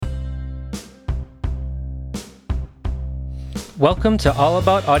Welcome to All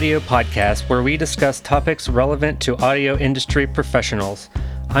About Audio Podcast, where we discuss topics relevant to audio industry professionals.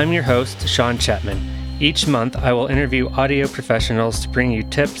 I'm your host, Sean Chapman. Each month, I will interview audio professionals to bring you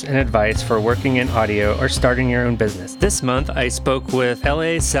tips and advice for working in audio or starting your own business. This month, I spoke with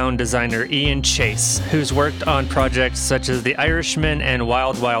LA sound designer Ian Chase, who's worked on projects such as The Irishman and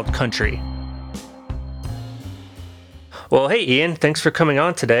Wild Wild Country. Well, hey, Ian, thanks for coming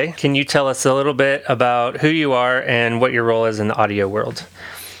on today. Can you tell us a little bit about who you are and what your role is in the audio world?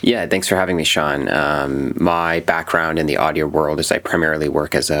 Yeah, thanks for having me, Sean. My background in the audio world is I primarily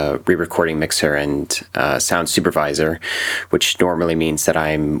work as a re-recording mixer and sound supervisor, which normally means that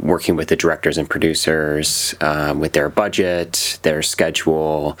I'm working with the directors and producers with their budget, their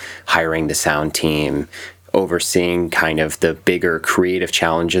schedule, hiring the sound team, overseeing kind of the bigger creative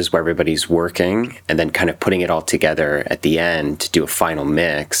challenges where everybody's working, and then kind of putting it all together at the end to do a final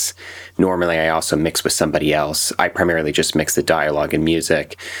mix. Normally, I also mix with somebody else. I primarily just mix the dialogue and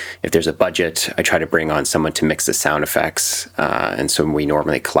music. If there's a budget, I try to bring on someone to mix the sound effects, and so we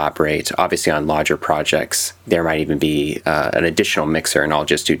normally collaborate. Obviously, on larger projects, there might even be an additional mixer, and I'll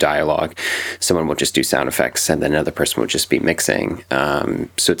just do dialogue. Someone will just do sound effects, and then another person will just be mixing.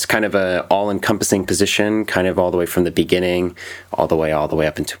 So it's kind of an all-encompassing position, kind of all the way from the beginning, all the way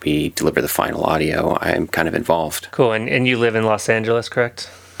up until we deliver the final audio. I'm kind of involved. Cool, and you live in Los Angeles, correct?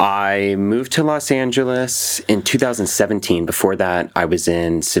 I moved to Los Angeles in 2017. Before that, I was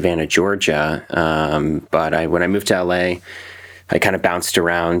in Savannah, Georgia. But when I moved to LA, I kind of bounced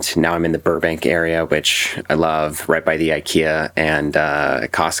around. Now I'm in the Burbank area, which I love, right by the IKEA and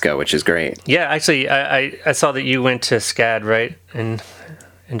Costco, which is great. Yeah, actually, I saw that you went to SCAD, right, in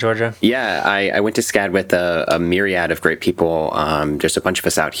Georgia? Yeah, I went to SCAD with a myriad of great people. There's a bunch of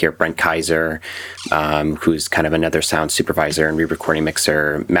us out here. Brent Kaiser, who's kind of another sound supervisor and re-recording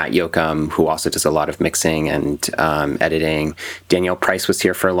mixer. Matt Yoakum, who also does a lot of mixing and editing. Danielle Price was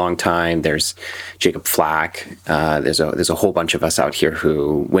here for a long time. There's Jacob Flack. There's a whole bunch of us out here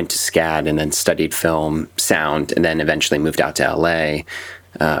who went to SCAD and then studied film, sound, and then eventually moved out to LA,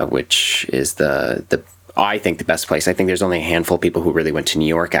 which is I think the best place. I think there's only a handful of people who really went to New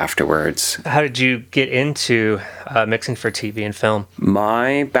York afterwards. How did you get into mixing for TV and film?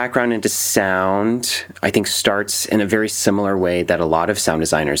 My background into sound, I think, starts in a very similar way that a lot of sound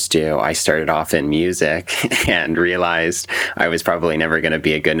designers do. I started off in music and realized I was probably never going to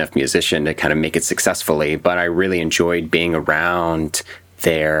be a good enough musician to kind of make it successfully, but I really enjoyed being around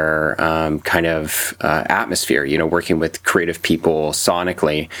their kind of atmosphere, working with creative people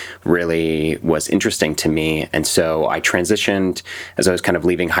sonically really was interesting to me. And so I transitioned as I was kind of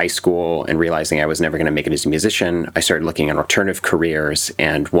leaving high school and realizing I was never going to make it as a musician. I started looking at alternative careers,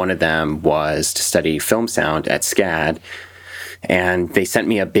 and one of them was to study film sound at SCAD. And they sent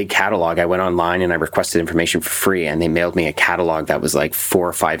me a big catalog. I went online and I requested information for free, and they mailed me a catalog that was like 4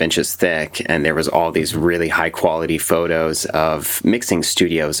 or 5 inches thick. And there was all these really high quality photos of mixing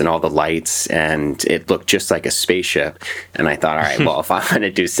studios and all the lights, and it looked just like a spaceship. And I thought, all right, well, if I'm going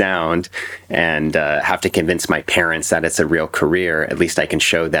to do sound and have to convince my parents that it's a real career, at least I can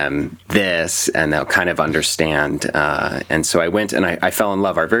show them this and they'll kind of understand. And so I went and I fell in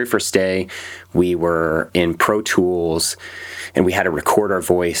love. Our very first day, we were in Pro Tools, and we had to record our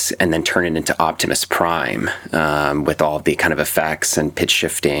voice and then turn it into Optimus Prime with all the kind of effects and pitch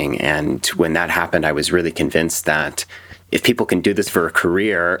shifting. And when that happened, I was really convinced that if people can do this for a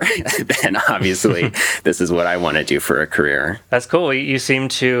career, then obviously this is what I want to do for a career. That's cool. You seem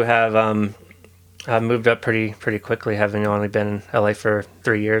to have moved up pretty quickly, having only been in LA for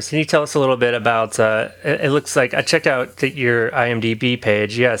 3 years. Can you tell us a little bit about, it looks like, I checked out your IMDb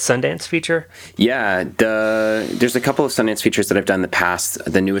page. Yeah, Sundance feature? Yeah, there's a couple of Sundance features that I've done in the past.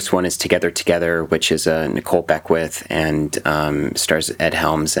 The newest one is Together, which is Nicole Beckwith and stars Ed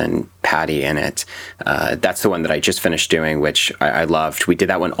Helms and Patty in it. That's the one that I just finished doing, which I loved. We did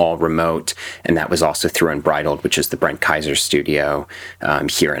that one all remote, and that was also through Unbridled, which is the Brent Kaiser studio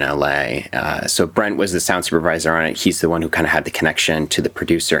here in LA. So Brent was the sound supervisor on it. He's the one who kind of had the connection to the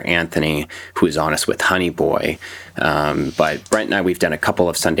producer, Anthony, who is on us with Honey Boy. But Brent and I, we've done a couple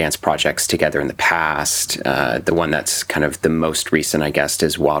of Sundance projects together in the past. The one that's kind of the most recent, I guess,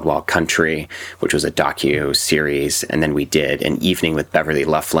 is Wild Wild Country, which was a docu-series. And then we did An Evening with Beverly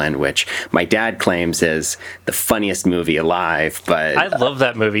Loughlin, which my dad claims is the funniest movie alive. But I love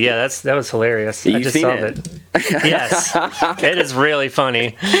that movie. Yeah, that was hilarious. I just saw it. Yes. It is really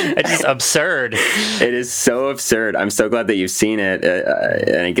funny. It's just absurd. It is so absurd. I'm so glad that you've seen it,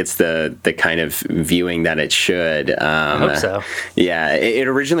 and it gets the kind of viewing that it should. good. I hope so. Yeah, it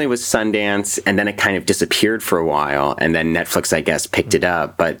originally was Sundance, and then it kind of disappeared for a while, and then Netflix, I guess, picked it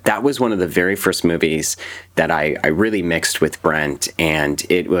up. But that was one of the very first movies that I really mixed with Brent, and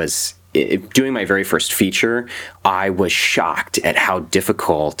it was... doing my very first feature, I was shocked at how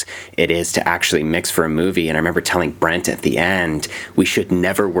difficult it is to actually mix for a movie. And I remember telling Brent at the end, we should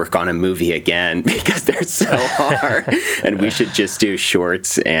never work on a movie again because they're so hard, and we should just do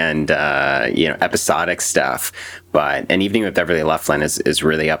shorts and episodic stuff. But An Evening with Beverly Loughlin is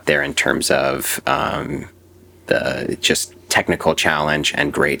really up there in terms of the just technical challenge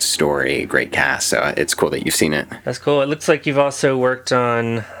and great story, great cast. So it's cool that you've seen it. That's cool. It looks like you've also worked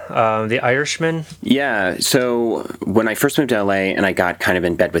on The Irishman. Yeah. So when I first moved to LA and I got kind of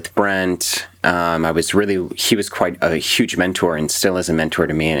in bed with Brent, he was quite a huge mentor and still is a mentor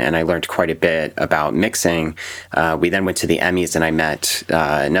to me. And I learned quite a bit about mixing. We then went to the Emmys and I met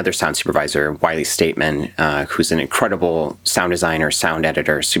another sound supervisor, Wiley Stateman, who's an incredible sound designer, sound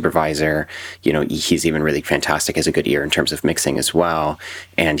editor, supervisor. He's even really fantastic, has a good ear in terms of mixing as well.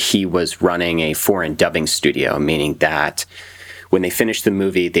 And he was running a foreign dubbing studio, meaning that when they finish the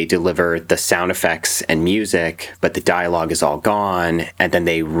movie, they deliver the sound effects and music, but the dialogue is all gone, and then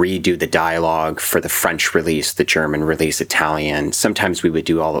they redo the dialogue for the French release, the German release, Italian. Sometimes we would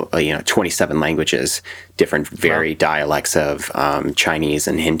do all 27 languages, different varied dialects of Chinese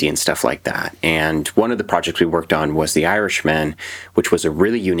and Hindi and stuff like that. And one of the projects we worked on was The Irishman, which was a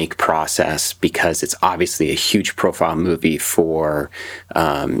really unique process because it's obviously a huge profile movie for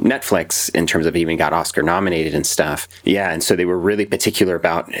Netflix in terms of even got Oscar nominated and stuff. Yeah, and so they were really particular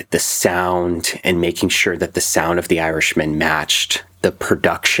about the sound and making sure that the sound of The Irishman matched the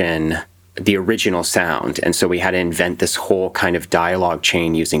production, the original sound. And so we had to invent this whole kind of dialogue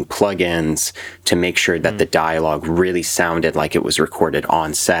chain using plugins to make sure that the dialogue really sounded like it was recorded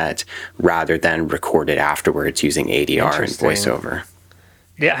on set rather than recorded afterwards using ADR and voiceover.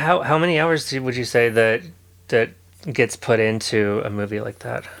 Yeah, how many hours would you say that gets put into a movie like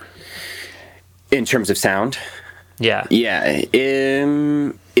that? In terms of sound? Yeah. Yeah.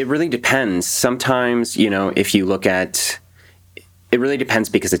 It really depends. Sometimes, if you look at... It really depends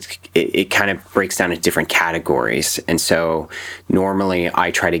because it kind of breaks down into different categories. And so normally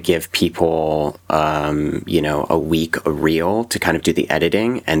I try to give people, a week, a reel to kind of do the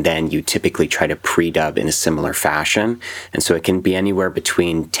editing. And then you typically try to pre-dub in a similar fashion. And so it can be anywhere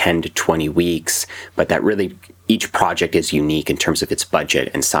between 10 to 20 weeks. But that really... Each project is unique in terms of its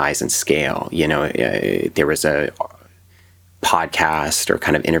budget and size and scale. There was a podcast or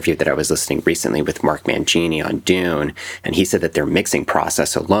kind of interview that I was listening recently with Mark Mangini on Dune, and he said that their mixing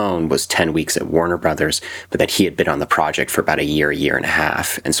process alone was 10 weeks at Warner Brothers, but that he had been on the project for about a year and a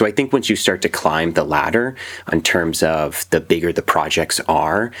half. And so I think once you start to climb the ladder in terms of the bigger the projects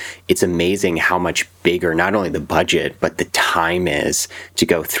are, it's amazing how much bigger not only the budget, but the time is to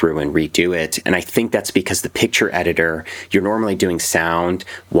go through and redo it. And I think that's because the picture editor, you're normally doing sound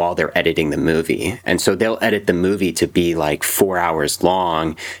while they're editing the movie. And so they'll edit the movie to be like 4 hours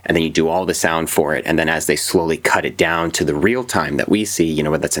long, and then you do all the sound for it. And then as they slowly cut it down to the real time that we see,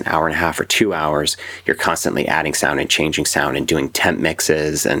 whether that's an hour and a half or 2 hours, you're constantly adding sound and changing sound and doing temp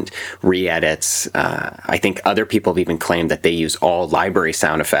mixes and re-edits. I think other people have even claimed that they use all library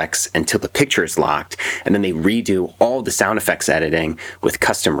sound effects until the picture is locked, and then they redo all the sound effects editing with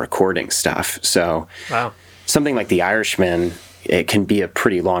custom recording stuff. So something like The Irishman, it can be a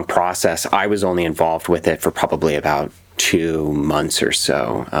pretty long process. I was only involved with it for probably about 2 months or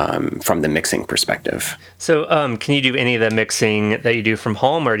so from the mixing perspective. So can you do any of the mixing that you do from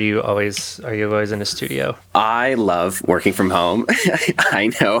home, or are you always in a studio? I love working from home.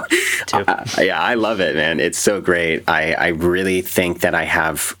 I know. I love it, man. It's so great. I really think that I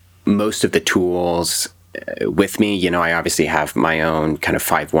have most of the tools with me. I obviously have my own kind of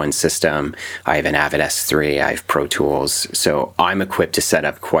 5.1 system. I have an Avid S3. I have Pro Tools. So I'm equipped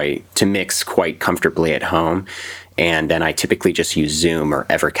to mix quite comfortably at home. And then I typically just use Zoom or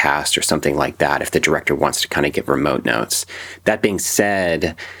Evercast or something like that if the director wants to kind of give remote notes. That being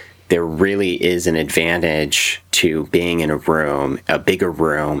said, there really is an advantage to being in a bigger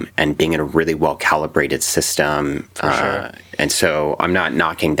room, and being in a really well-calibrated system. Sure. And so I'm not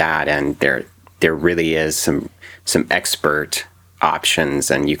knocking that. And there really is some expert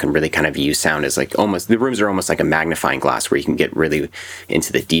options, and you can really kind of use sound as like the rooms are almost like a magnifying glass where you can get really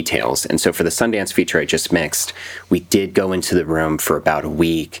into the details. And so for the Sundance feature I just mixed, we did go into the room for about a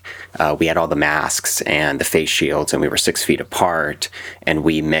week. We had all the masks and the face shields, and we were 6 feet apart, and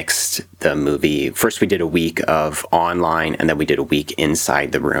we mixed the movie. First we did a week of online, and then we did a week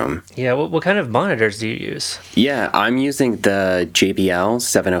inside the room. Yeah, what kind of monitors do you use? Yeah, I'm using the JBL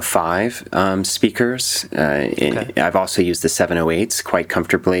 705 speakers. Okay. I've also used the 708s quite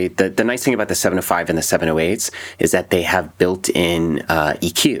comfortably. The nice thing about the 705 and the 708s is that they have built-in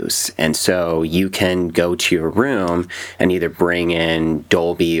EQs. And so you can go to your room and either bring in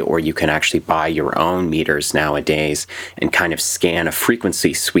Dolby, or you can actually buy your own meters nowadays and kind of scan a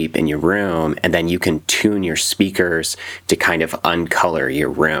frequency sweep in your room, and then you can tune your speakers to kind of uncolor your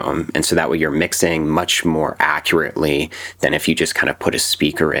room. And so that way you're mixing much more accurately than if you just kind of put a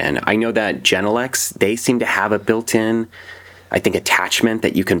speaker in. I know that Genelex, they seem to have a built-in, I think, attachment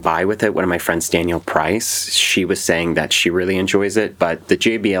that you can buy with it. One of my friends, Danielle Price, she was saying that she really enjoys it. But the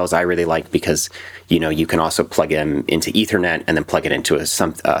JBLs I really like because, you can also plug them into Ethernet and then plug it into a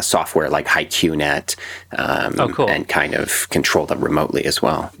software like HiQNet cool. and kind of control them remotely as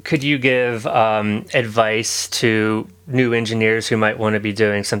well. Could you give advice to new engineers who might want to be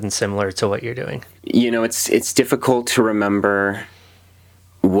doing something similar to what you're doing? It's difficult to remember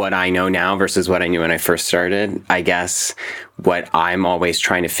what I know now versus what I knew when I first started. I guess what I'm always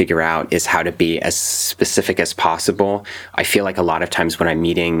trying to figure out is how to be as specific as possible. I feel like a lot of times when I'm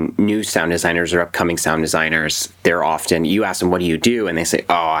meeting new sound designers or upcoming sound designers, they're often, you ask them, what do you do? And they say,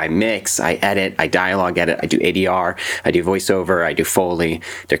 oh, I mix, I edit, I dialogue edit, I do ADR, I do voiceover, I do Foley.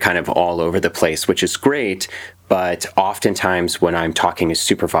 They're kind of all over the place, which is great. But oftentimes when I'm talking to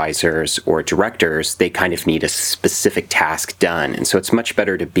supervisors or directors, they kind of need a specific task done. And so it's much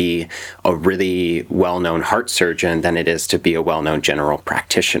better to be a really well-known heart surgeon than it is to be a well-known general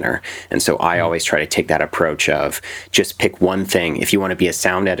practitioner. And so I always try to take that approach of just pick one thing. If you want to be a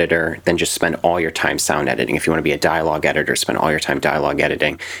sound editor, then just spend all your time sound editing. If you want to be a dialogue editor, spend all your time dialogue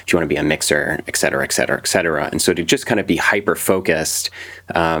editing. If you want to be a mixer, et cetera, et cetera, et cetera. And so to just kind of be hyper-focused,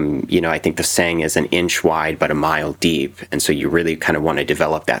 I think the saying is an inch wide, but a mile deep. And so you really kind of want to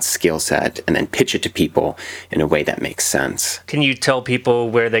develop that skill set and then pitch it to people in a way that makes sense. Can you tell people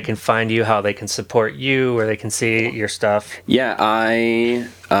where they can find you, how they can support you, where they can see your stuff? Yeah, I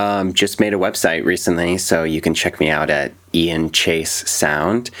just made a website recently, so you can check me out at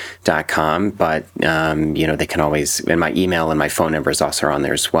ianchasesound.com. But, they can always, and my email and my phone number is also on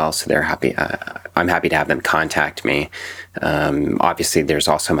there as well. So they're happy. I'm happy to have them contact me. Obviously, there's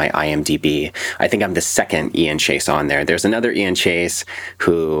also my IMDb. I think I'm the second Ian Chase on there. There's another Ian Chase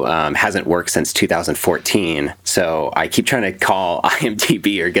who hasn't worked since 2014. So I keep trying to call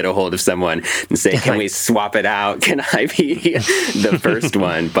IMDb or get a hold of someone and say, can we swap it out? Can I be the first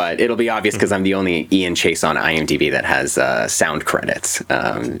one? But it'll be obvious because I'm the only Ian Chase on IMDb that has sound credits.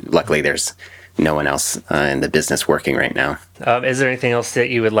 Luckily, there's no one else in the business working right now. Is there anything else that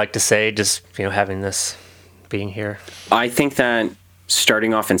you would like to say, just having this being here? I think that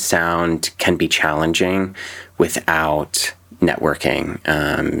starting off in sound can be challenging without networking.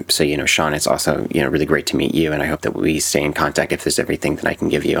 So, Sean, it's also, really great to meet you, and I hope that we stay in contact. If there's everything that I can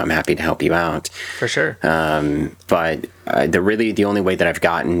give you, I'm happy to help you out. For sure. But the only way that I've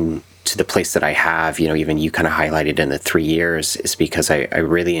gotten to the place that I have, even you kind of highlighted in the 3 years, is because I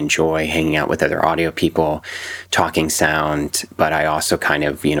really enjoy hanging out with other audio people, talking sound, but I also kind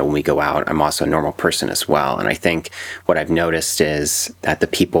of, when we go out, I'm also a normal person as well. And I think what I've noticed is that the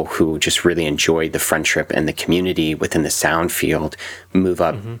people who just really enjoy the friendship and the community within the sound field move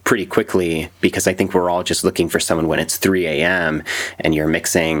up pretty quickly, because I think we're all just looking for someone when it's 3 a.m. and you're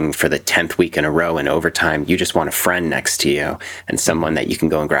mixing for the 10th week in a row in overtime. You just want a friend next to you and someone that you can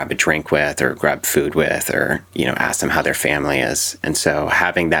go and grab a drink with or grab food with, or ask them how their family is. And so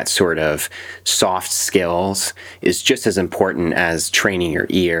having that sort of soft skills is just as important as training your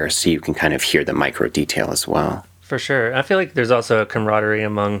ear so you can kind of hear the micro detail as well. For sure. I feel like there's also a camaraderie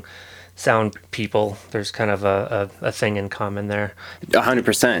among sound people. There's kind of a thing in common there.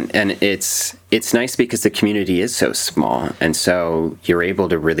 100%. And it's nice because the community is so small, and so you're able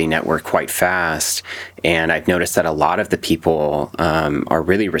to really network quite fast. And I've noticed that a lot of the people are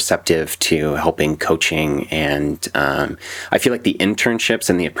really receptive to helping coaching, and I feel like the internships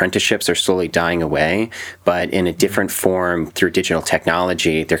and the apprenticeships are slowly dying away, but in a different form through digital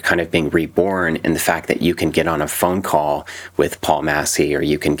technology. They're kind of being reborn in the fact that you can get on a phone call with Paul Massey, or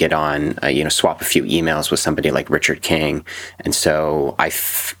you can get on, swap a few emails with somebody like Richard King. And so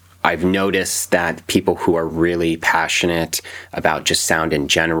I've noticed that people who are really passionate about just sound in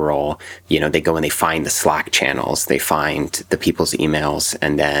general, they go and they find the Slack channels, they find the people's emails,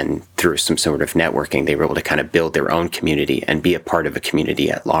 and then through some sort of networking, they were able to kind of build their own community and be a part of a community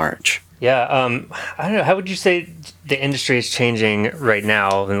at large. Yeah, I don't know. How would you say the industry is changing right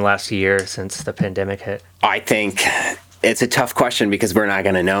now in the last year since the pandemic hit? I think it's a tough question because we're not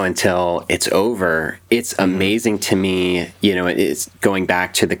going to know until it's over. It's amazing to me, it's going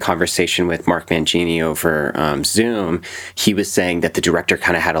back to the conversation with Mark Mangini over Zoom. He was saying that the director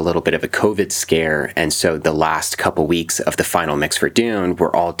kind of had a little bit of a COVID scare. And so the last couple weeks of the final mix for Dune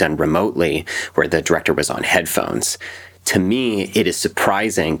were all done remotely, where the director was on headphones. To me, it is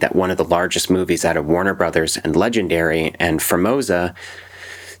surprising that one of the largest movies out of Warner Brothers and Legendary and Formosa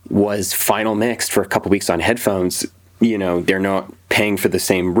was final mixed for a couple weeks on headphones. They're not paying for the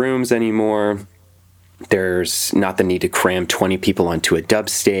same rooms anymore. There's not the need to cram 20 people onto a dub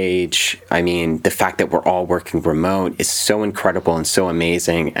stage. I mean, the fact that we're all working remote is so incredible and so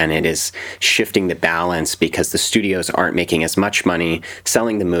amazing, and it is shifting the balance because the studios aren't making as much money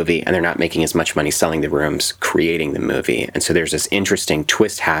selling the movie, and they're not making as much money selling the rooms creating the movie. And so there's this interesting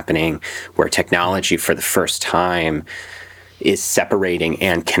twist happening where technology for the first time is separating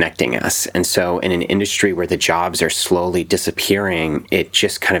and connecting us. And so in an industry where the jobs are slowly disappearing, it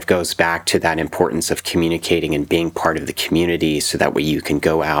just kind of goes back to that importance of communicating and being part of the community so that way you can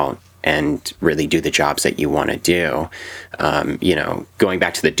go out and really do the jobs that you want to do. Going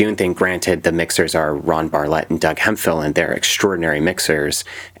back to the Dune thing, granted, the mixers are Ron Bartlett and Doug Hemphill, and they're extraordinary mixers.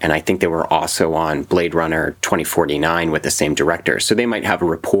 And I think they were also on Blade Runner 2049 with the same director. So they might have a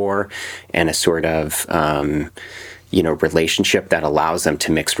rapport and a sort of relationship that allows them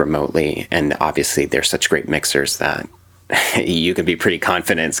to mix remotely. And obviously they're such great mixers that you can be pretty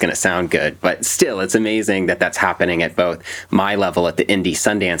confident it's going to sound good. But still, it's amazing that that's happening at both my level, at the indie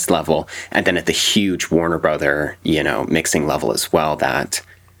Sundance level, and then at the huge Warner Brother, mixing level as well. That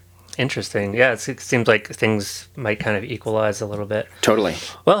interesting. Yeah, it seems like things might kind of equalize a little bit. Totally.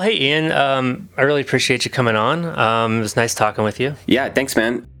 Well, hey, Ian, I really appreciate you coming on. It was nice talking with you. Yeah, thanks,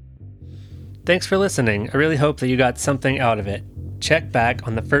 man. Thanks for listening. I really hope that you got something out of it. Check back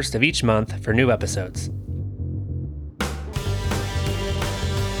on the first of each month for new episodes.